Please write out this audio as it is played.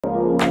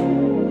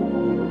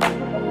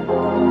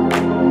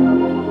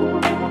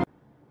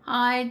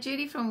Hi,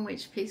 Judy from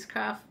Witchpeace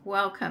Craft.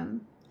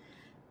 Welcome.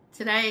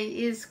 Today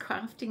is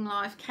Crafting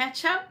Life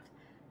Catch Up.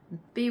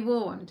 Be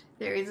warned,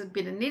 there is a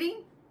bit of knitting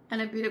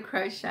and a bit of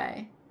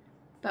crochet,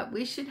 but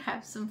we should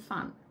have some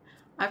fun.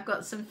 I've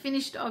got some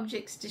finished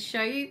objects to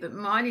show you that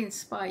might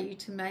inspire you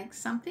to make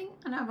something,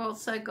 and I've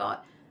also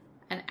got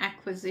an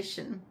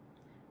acquisition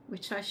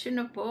which I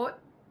shouldn't have bought,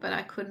 but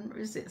I couldn't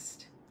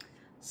resist.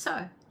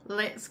 So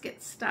let's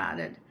get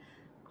started.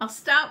 I'll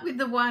start with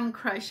the one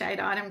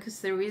crocheted item because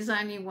there is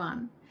only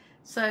one.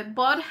 So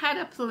Bod had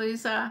a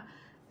palooza.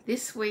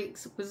 This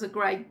week's was a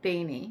great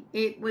beanie.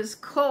 It was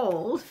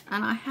called,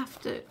 and I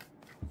have to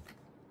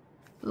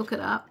look it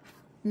up,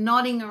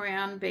 Nodding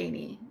Around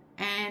Beanie.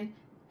 And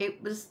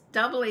it was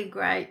doubly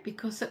great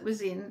because it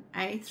was in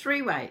a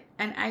 3-weight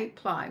and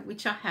 8-ply,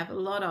 which I have a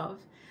lot of.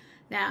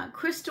 Now,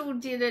 Crystal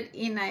did it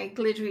in a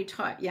glittery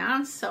type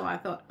yarn, so I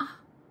thought, oh,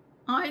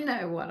 I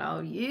know what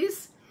I'll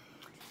use.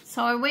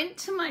 So I went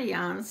to my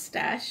yarn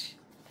stash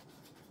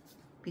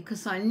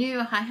because I knew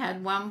I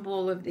had one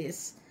ball of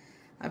this.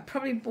 I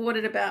probably bought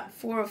it about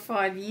 4 or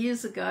 5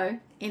 years ago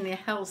in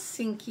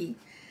Helsinki.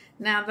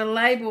 Now the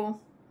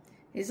label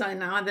is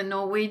on either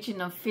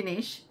Norwegian or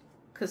Finnish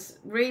because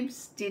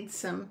Reeves did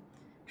some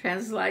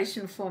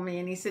translation for me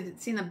and he said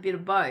it's in a bit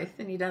of both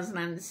and he doesn't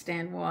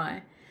understand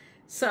why.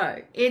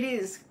 So it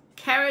is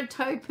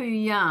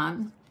Karatopu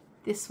yarn,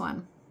 this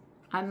one.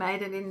 I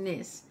made it in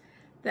this.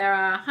 There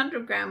are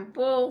 100-gram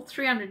ball,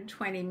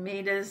 320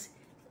 meters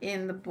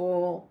in the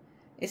ball.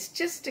 It's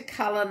just a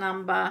color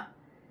number,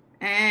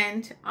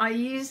 and I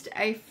used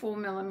a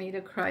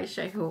 4mm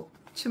crochet hook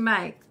to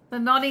make the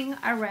Nodding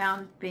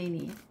Around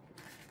beanie.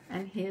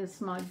 And here's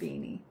my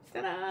beanie.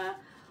 Ta-da!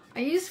 I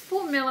used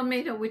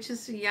 4mm, which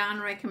is a yarn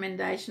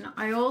recommendation.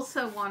 I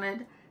also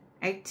wanted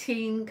a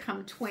teen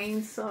come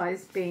tween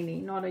size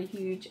beanie, not a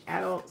huge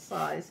adult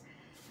size.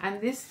 And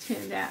this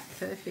turned out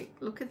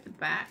perfect. Look at the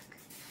back.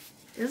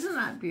 Isn't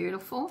that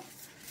beautiful?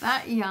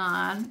 That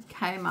yarn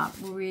came up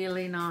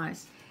really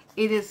nice.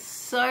 It is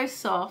so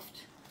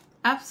soft,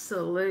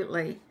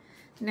 absolutely.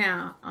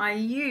 Now, I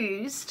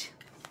used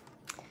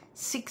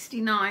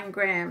 69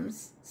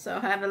 grams, so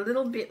I have a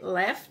little bit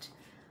left.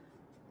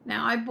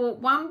 Now, I bought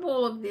one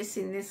ball of this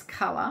in this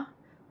color,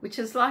 which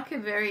is like a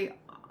very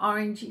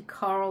orangey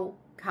coral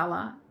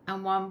color,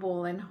 and one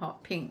ball in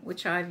hot pink,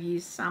 which I've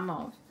used some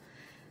of.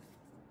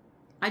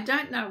 I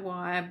don't know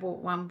why I bought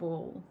one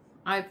ball.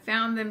 I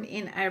found them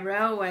in a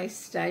railway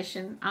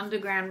station,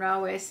 underground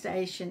railway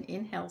station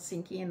in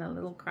Helsinki in a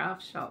little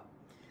craft shop.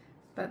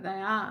 But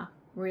they are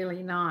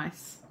really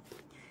nice.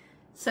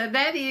 So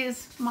that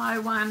is my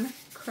one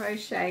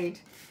crocheted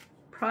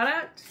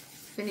product,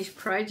 finished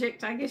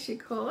project, I guess you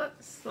call it.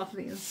 It's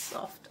lovely and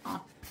soft.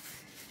 Oh.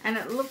 And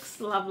it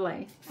looks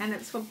lovely. And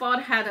it's for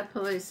Bod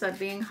Palooza,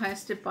 being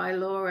hosted by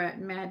Laura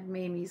at Mad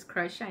Mimi's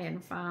Crochet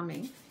and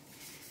Farming.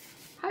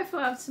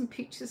 Hopefully I have some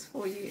pictures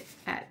for you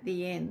at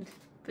the end.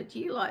 But do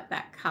you like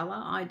that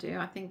color? I do.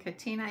 I think a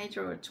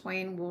teenager or a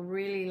tween will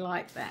really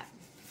like that.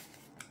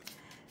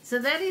 So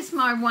that is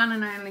my one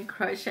and only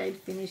crocheted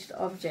finished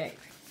object.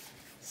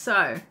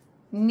 So,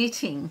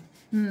 knitting.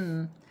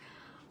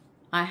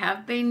 I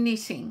have been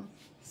knitting.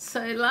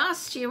 So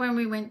last year when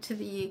we went to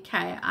the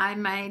UK, I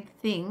made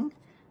Thing,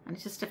 and I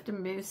just have to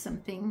move some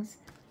things,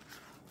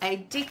 a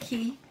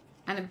dickie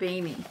and a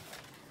beanie.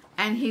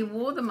 And he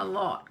wore them a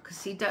lot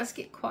because he does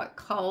get quite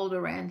cold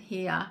around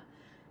here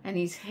and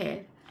his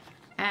head.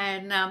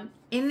 And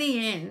in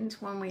the end,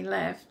 when we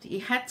left, he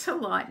had to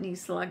lighten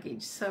his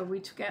luggage. So we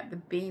took out the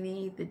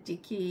beanie, the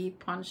dickie,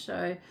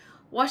 poncho,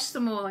 washed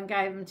them all and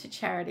gave them to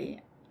charity.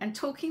 And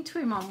talking to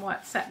him on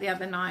WhatsApp the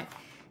other night,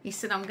 he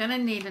said, I'm going to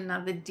need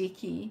another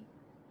dickie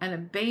and a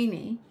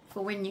beanie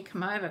for when you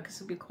come over because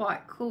it'll be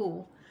quite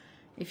cool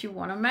if you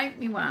want to make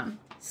me one.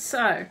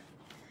 So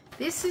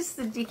this is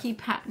the dickie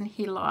pattern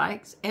he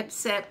likes,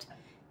 except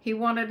he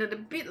wanted it a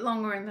bit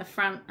longer in the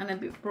front and a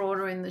bit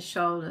broader in the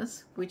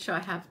shoulders, which I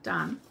have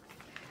done.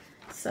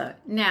 So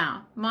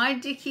now, my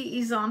dickie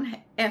is on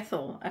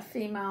Ethel, a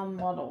female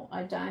model.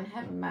 I don't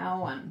have a male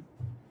one.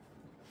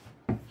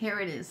 Here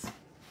it is.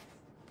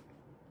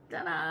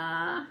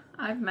 Ta-da!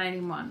 I've made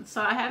him one.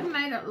 So I haven't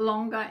made it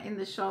longer in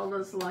the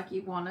shoulders like he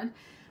wanted,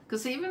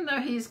 because even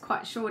though he's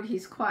quite short,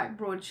 he's quite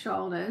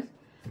broad-shouldered,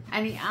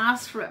 and he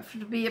asked for it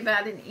to be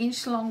about 1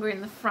 inch longer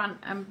in the front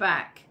and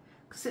back,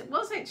 because it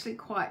was actually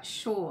quite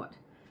short.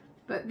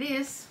 But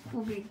this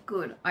will be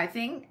good, I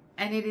think,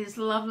 and it is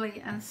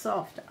lovely and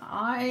soft.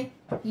 I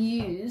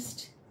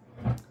used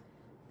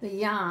the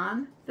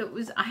yarn that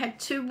was, I had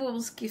 2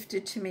 balls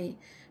gifted to me,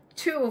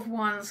 2 of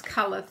One's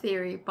Color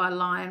Theory by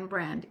Lion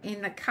Brand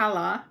in the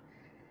color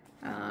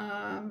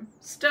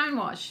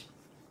Stonewash.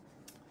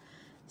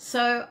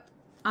 So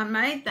I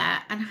made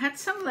that and had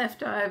some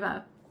left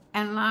over,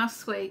 and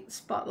last week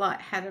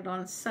Spotlight had it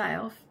on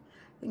sale.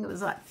 I think it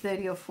was like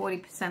 30 or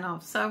 40%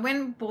 off. So I went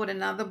and bought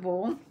another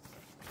ball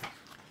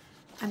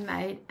and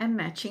made a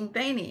matching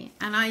beanie.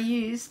 And I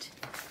used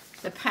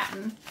the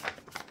pattern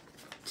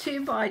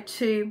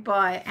 2x2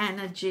 by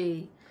Anna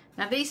G.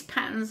 Now these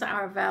patterns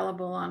are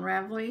available on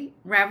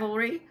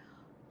Ravelry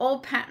All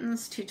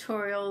patterns,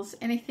 tutorials,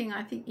 anything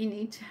I think you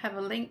need to have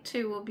a link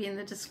to will be in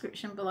the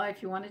description below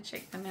if you want to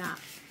check them out.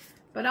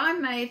 But I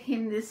made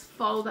him this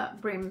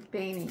fold-up brim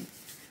beanie.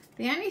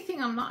 The only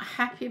thing I'm not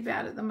happy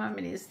about at the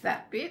moment is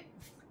that bit.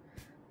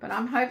 But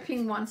I'm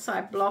hoping once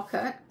I block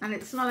it, and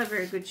it's not a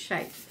very good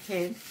shaped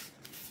head.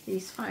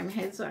 These foam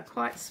heads are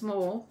quite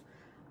small.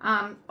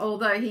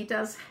 Although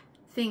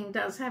thing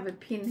does have a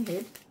pin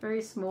head,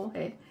 very small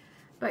head.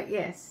 But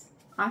yes,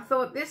 I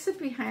thought this would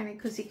be handy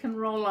because he can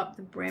roll up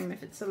the brim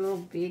if it's a little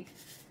big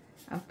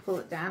and pull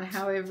it down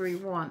however he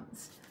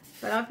wants.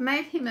 But I've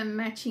made him a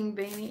matching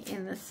beanie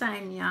in the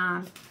same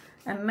yarn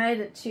and made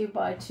it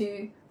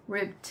 2x2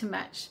 ribbed to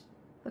match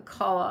the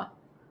collar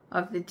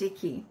of the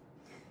dickie.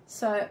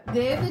 So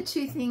they're the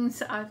two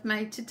things I've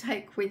made to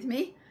take with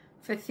me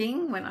for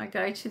thing when I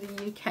go to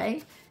the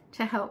UK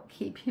to help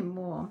keep him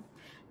warm.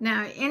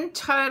 Now in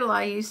total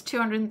I used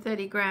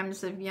 230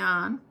 grams of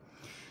yarn,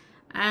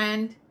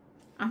 and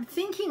I'm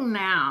thinking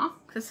now,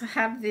 because I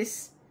have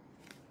this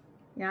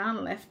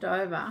yarn left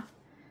over,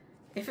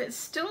 if it's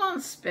still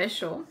on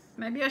special,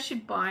 maybe I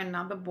should buy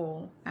another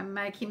ball and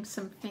make him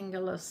some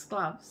fingerless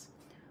gloves.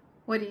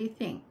 What do you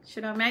think?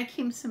 Should I make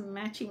him some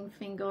matching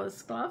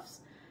fingerless gloves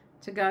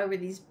to go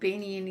with his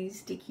beanie and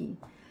his dickie?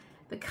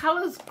 The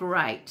colour's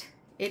great.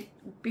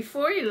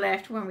 Before he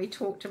left, when we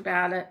talked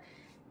about it,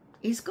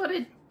 he's got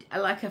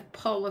like a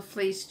polar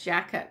fleece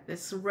jacket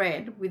that's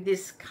red with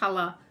this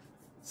colour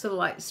sort of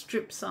like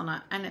strips on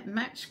it, and it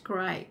matched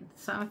great.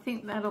 So I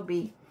think that'll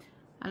be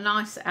a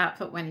nice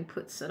outfit when he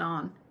puts it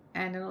on,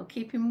 and it'll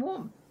keep him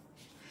warm.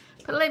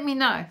 But let me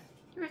know.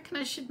 You reckon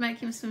I should make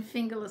him some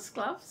fingerless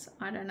gloves?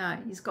 I don't know.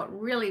 He's got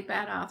really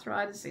bad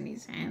arthritis in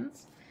his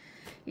hands.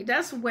 He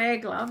does wear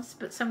gloves,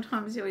 but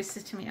sometimes he always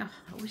says to me, oh,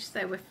 I wish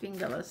they were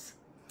fingerless.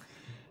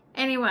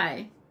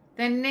 Anyway,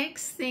 the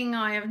next thing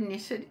I have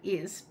knitted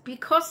is,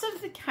 because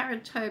of the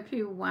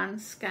Caratopu one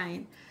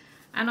skein,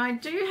 and I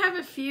do have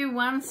a few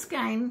one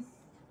skeins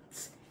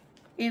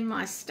in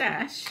my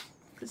stash,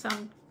 because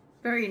I'm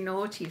very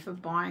naughty for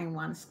buying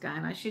one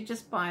skein. I should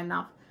just buy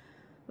enough,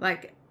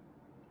 like,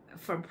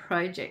 for a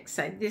project.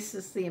 Say, this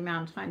is the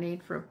amount I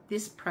need for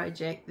this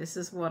project. This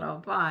is what I'll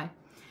buy.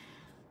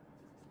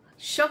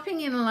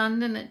 Shopping in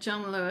London at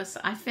John Lewis,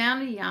 I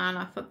found a yarn.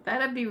 I thought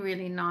that'd be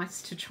really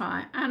nice to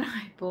try, and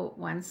I bought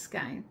one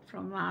skein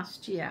from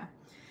last year.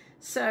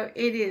 So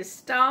it is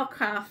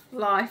Stylecraft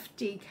Life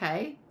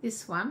DK,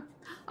 this one.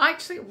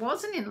 Actually, it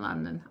wasn't in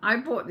London. I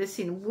bought this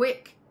in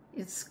Wick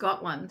in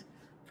Scotland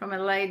from a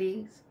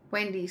lady,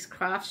 Wendy's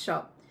craft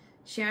shop.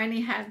 She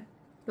only had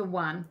the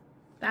one.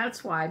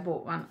 That's why I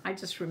bought one. I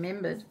just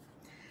remembered.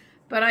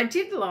 But I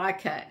did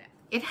like it.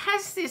 It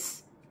has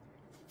this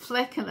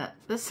fleck in it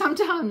that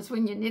sometimes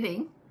when you're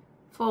knitting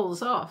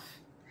falls off.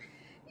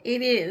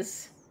 It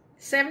is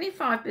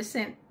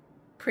 75%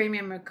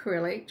 premium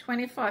acrylic,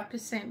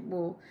 25%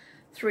 wool,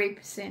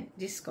 3%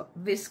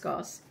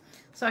 viscose.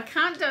 So I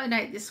can't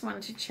donate this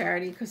one to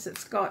charity because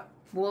it's got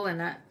wool in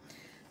it.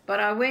 But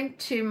I went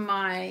to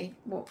my,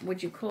 what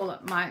would you call it,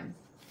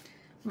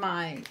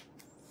 my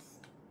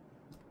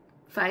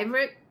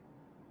favorite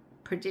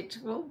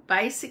predictable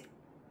basic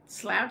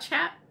slouch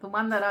hat, the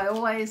one that I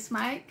always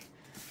make.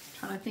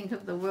 I'm trying to think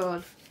of the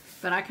word,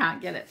 but I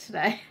can't get it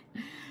today.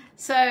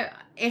 So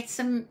it's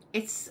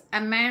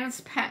a man's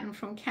pattern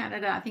from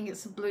Canada. I think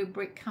it's a Blue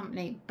Brick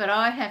Company, but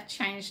I have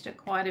changed it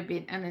quite a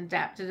bit and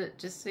adapted it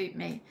to suit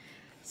me.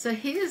 So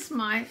here's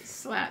my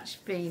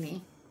slouch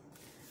beanie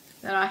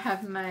that I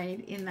have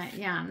made in that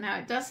yarn. Now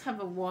it does have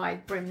a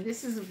wide brim.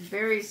 This is a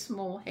very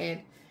small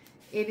head.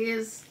 It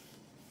is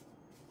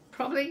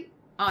probably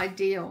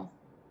ideal.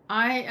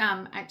 I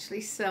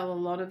actually sell a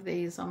lot of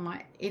these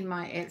in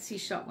my Etsy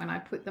shop. When I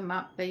put them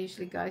up, they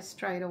usually go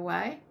straight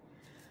away.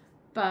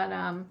 But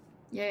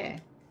yeah,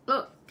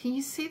 look, can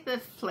you see the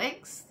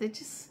flecks? They're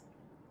just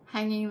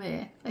hanging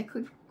there. They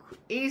could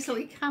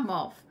easily come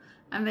off,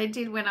 and they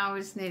did when I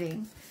was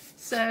knitting.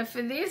 So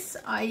for this,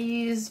 I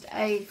used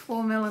a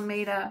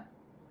 4mm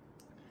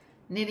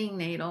knitting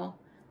needle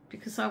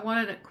because I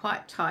wanted it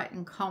quite tight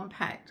and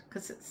compact,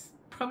 because it's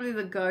probably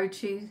the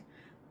go-to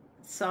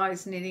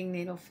size knitting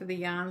needle for the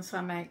yarns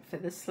I make for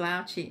the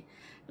slouchy.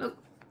 Look,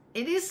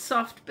 it is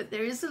soft, but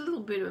there is a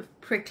little bit of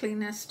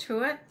prickliness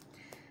to it.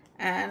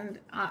 And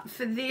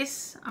for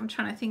this, I'm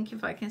trying to think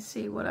if I can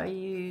see what I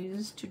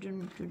used.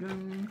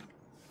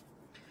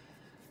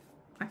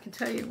 I can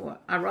tell you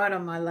what I write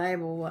on my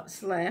label,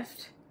 what's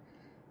left.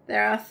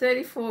 There are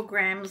 34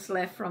 grams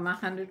left from a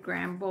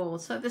 100-gram ball.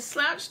 So the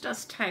slouch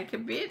does take a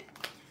bit,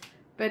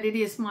 but it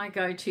is my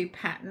go-to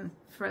pattern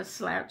for a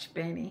slouch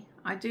beanie.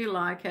 I do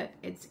like it.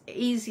 It's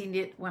easy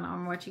knit when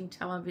I'm watching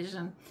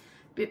television.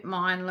 A bit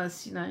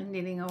mindless, you know,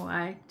 knitting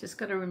away. Just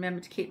got to remember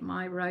to keep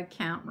my row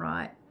count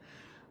right.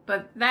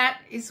 But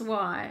that is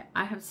why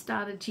I have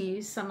started to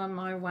use some of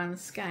my one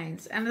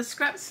skeins. And the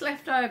scraps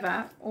left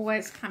over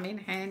always come in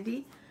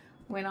handy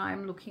when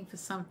I'm looking for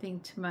something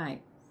to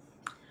make.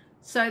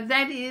 So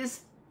that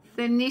is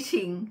the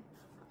knitting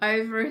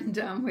over and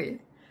done with.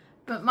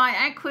 But my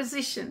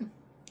acquisition.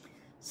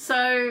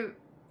 So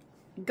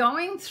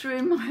going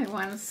through my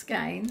one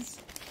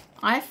skeins,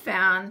 I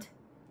found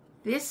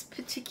this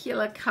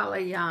particular colour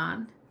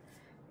yarn.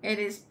 It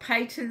is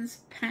Peyton's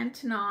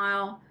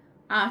Pantanile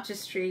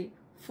Artistry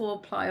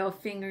 4-ply or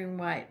fingering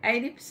weight,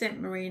 80%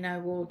 merino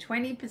wool,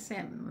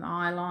 20%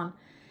 nylon.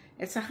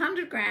 It's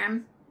 100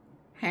 gram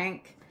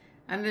hank,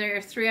 and there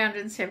are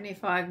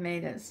 375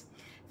 meters.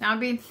 Now I've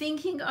been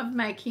thinking of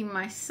making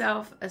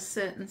myself a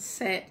certain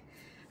set,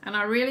 and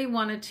I really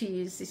wanted to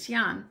use this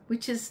yarn,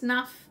 which is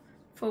enough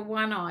for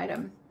one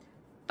item,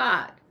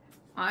 but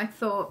I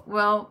thought,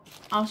 well,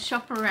 I'll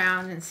shop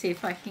around and see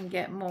if I can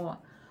get more.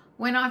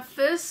 When I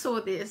first saw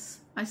this,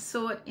 I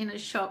saw it in a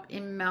shop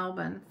in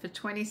Melbourne for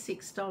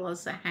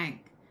 $26 a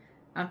hank.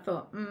 I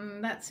thought,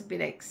 that's a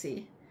bit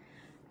exy.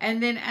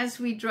 And then as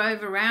we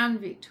drove around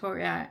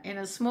Victoria, in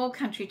a small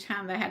country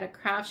town, they had a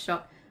craft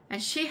shop,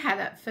 and she had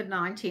it for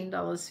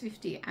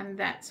 $19.50, and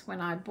that's when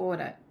I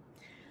bought it.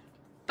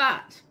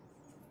 But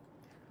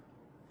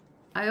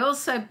I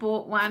also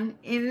bought one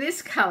in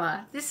this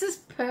color. This is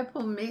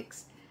purple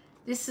mix.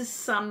 This is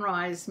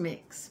sunrise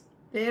mix.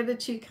 They're the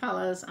two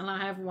colors, and I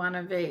have one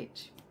of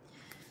each.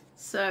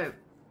 So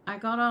I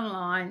got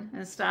online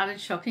and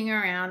started shopping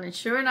around, and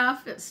sure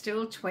enough, it's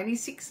still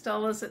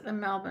 $26 at the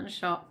Melbourne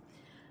shop.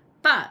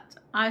 But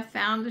I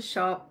found a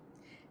shop,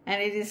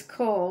 and it is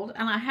called,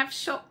 and I have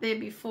shopped there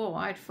before,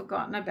 I'd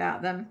forgotten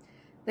about them,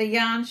 the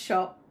yarn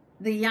shop,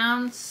 the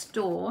yarn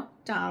store,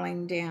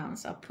 Darling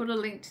Downs. I'll put a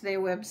link to their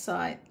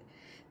website.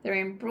 They're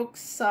in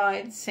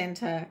Brookside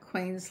Centre,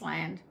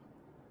 Queensland.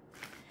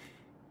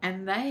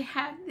 And they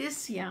had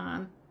this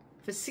yarn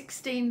for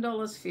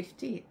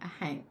 $16.50 a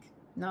hank.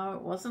 No,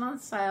 it wasn't on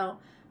sale.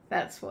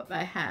 That's what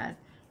they had.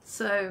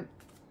 So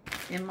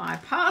in my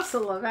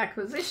parcel of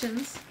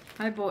acquisitions,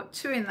 I bought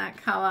 2 in that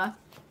colour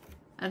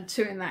and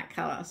 2 in that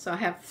colour. So I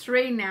have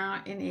 3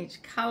 now in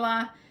each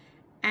colour,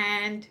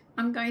 and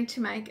I'm going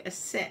to make a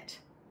set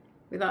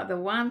with either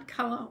one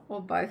colour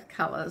or both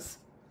colours.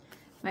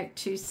 Make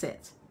 2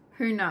 sets.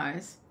 Who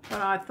knows?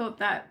 But I thought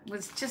that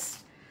was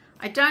just,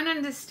 I don't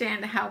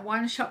understand how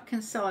one shop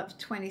can sell it for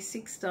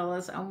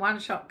 $26 and one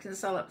shop can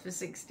sell it for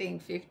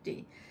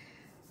 $16.50.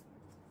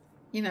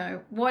 You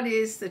know, what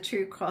is the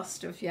true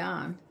cost of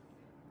yarn?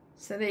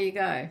 So there you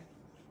go.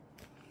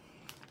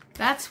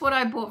 That's what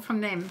I bought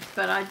from them,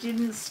 but I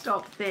didn't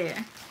stop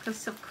there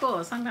because, of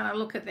course, I'm going to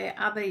look at their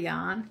other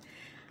yarn.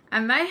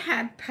 And they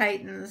had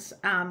Peyton's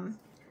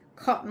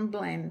cotton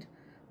blend,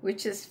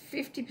 which is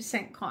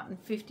 50% cotton,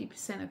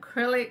 50%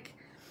 acrylic.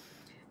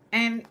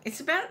 And it's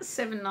about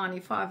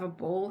 $7.95 a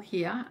ball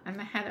here, and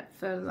they had it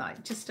for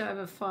like just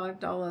over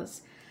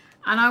 $5.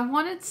 And I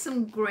wanted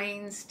some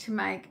greens to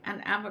make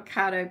an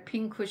avocado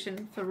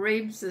pincushion for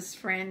Reebs's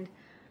friend,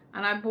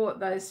 and I bought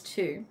those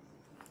too.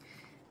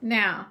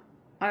 Now,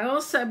 I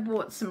also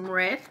bought some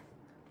red,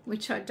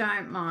 which I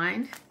don't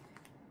mind.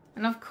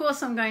 And of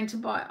course I'm going to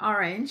buy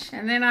orange.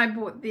 And then I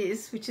bought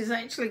this, which is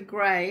actually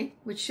grey,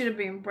 which should have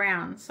been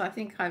brown. So I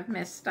think I've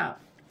messed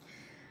up.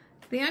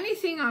 The only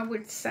thing I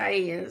would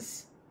say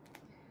is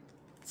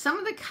some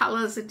of the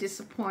colours are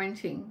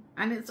disappointing.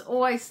 And it's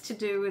always to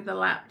do with the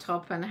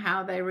laptop and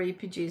how they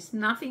reproduce.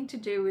 Nothing to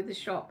do with the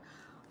shop.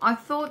 I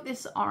thought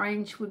this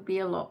orange would be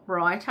a lot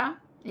brighter.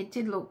 It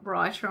did look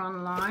brighter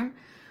online.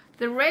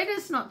 The red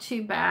is not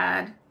too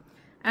bad.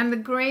 And the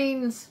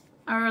greens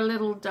are a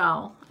little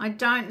dull. I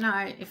don't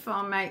know if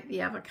I'll make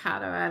the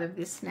avocado out of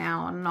this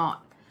now or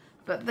not.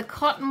 But the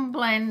cotton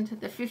blend,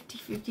 the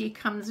 50-50,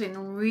 comes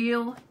in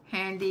real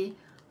handy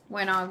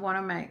when I want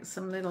to make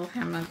some little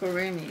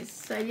hamagurumis.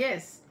 So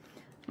yes,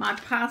 my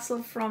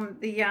parcel from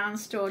the yarn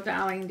store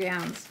Darling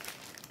Downs.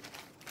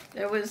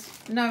 There was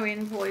no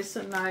invoice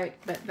or note,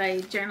 but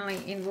they generally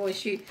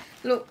invoice you.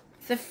 Look,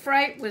 the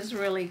freight was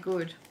really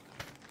good.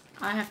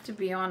 I have to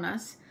be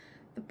honest.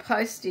 The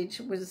postage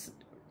was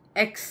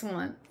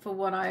excellent for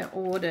what I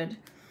ordered,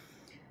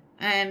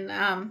 and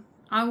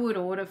I would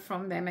order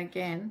from them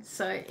again.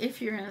 So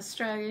if you're in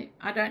Australia,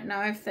 I don't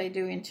know if they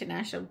do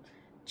international,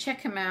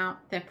 check them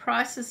out. Their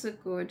prices are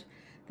good.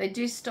 They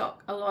do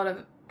stock a lot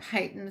of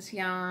Peyton's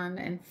yarn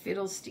and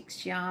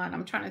Fiddlesticks yarn.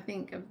 I'm trying to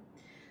think of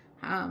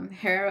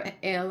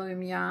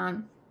heirloom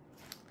yarn,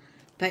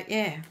 but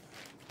yeah,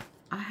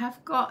 I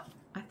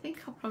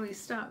think I'll probably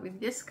start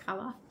with this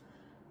color,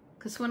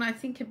 because when I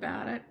think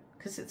about it,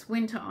 because it's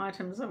winter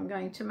items I'm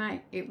going to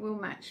make, it will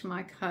match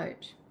my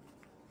coat.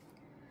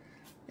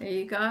 There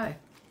you go.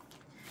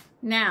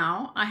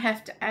 Now I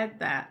have to add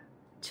that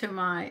to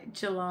my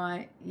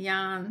July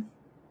yarn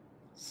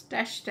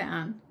stash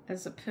down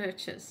as a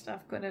purchase.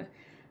 I've got to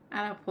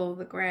add up all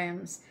the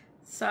grams.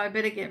 So I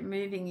better get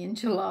moving in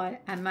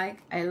July and make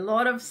a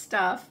lot of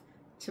stuff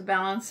to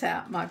balance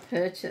out my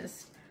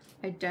purchase.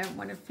 I don't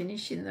want to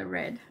finish in the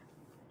red.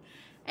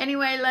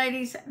 Anyway,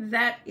 ladies,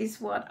 that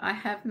is what I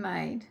have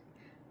made.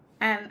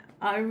 And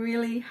I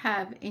really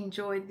have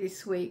enjoyed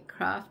this week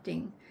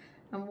crafting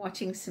and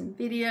watching some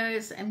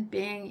videos and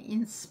being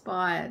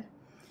inspired.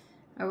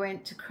 I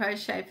went to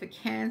Crochet for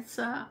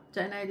Cancer,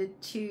 donated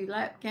 2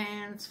 lap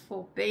gowns,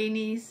 4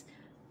 beanies.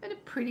 Had a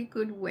pretty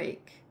good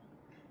week.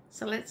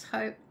 So let's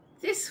hope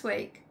this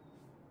week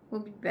will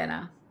be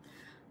better.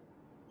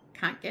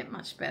 Can't get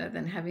much better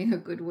than having a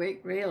good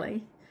week,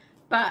 really.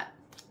 But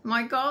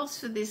my goals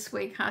for this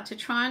week are to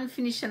try and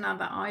finish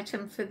another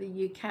item for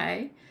the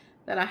UK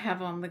that I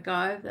have on the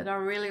go that I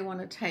really want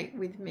to take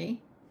with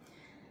me.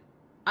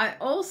 I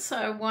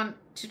also want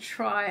to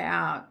try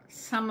out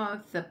some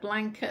of the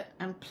blanket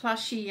and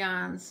plushy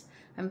yarns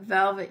and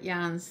velvet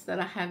yarns that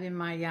I have in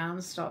my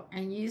yarn stock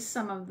and use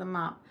some of them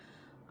up.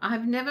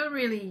 I've never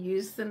really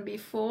used them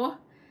before,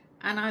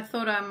 and I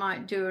thought I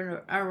might do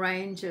a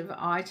range of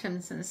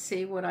items and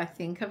see what I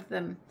think of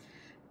them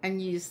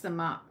and use them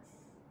up.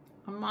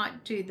 I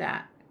might do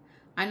that.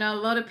 I know a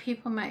lot of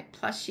people make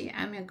plushy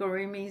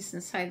amigurumis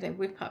and say they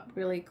whip up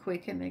really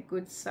quick and they're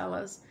good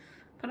sellers,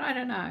 but I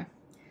don't know.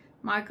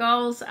 My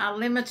goals are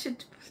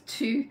limited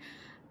to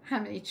how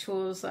many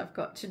chores I've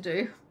got to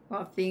do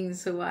while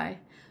things away.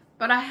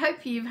 But I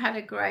hope you've had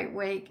a great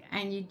week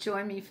and you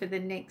join me for the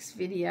next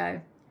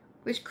video,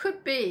 which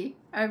could be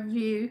a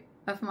review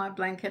of my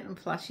blanket and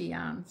plushy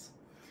yarns.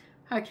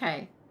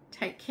 Okay,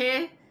 take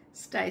care,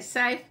 stay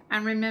safe,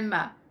 and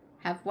remember,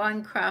 have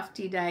one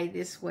crafty day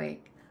this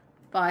week.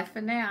 Bye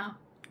for now.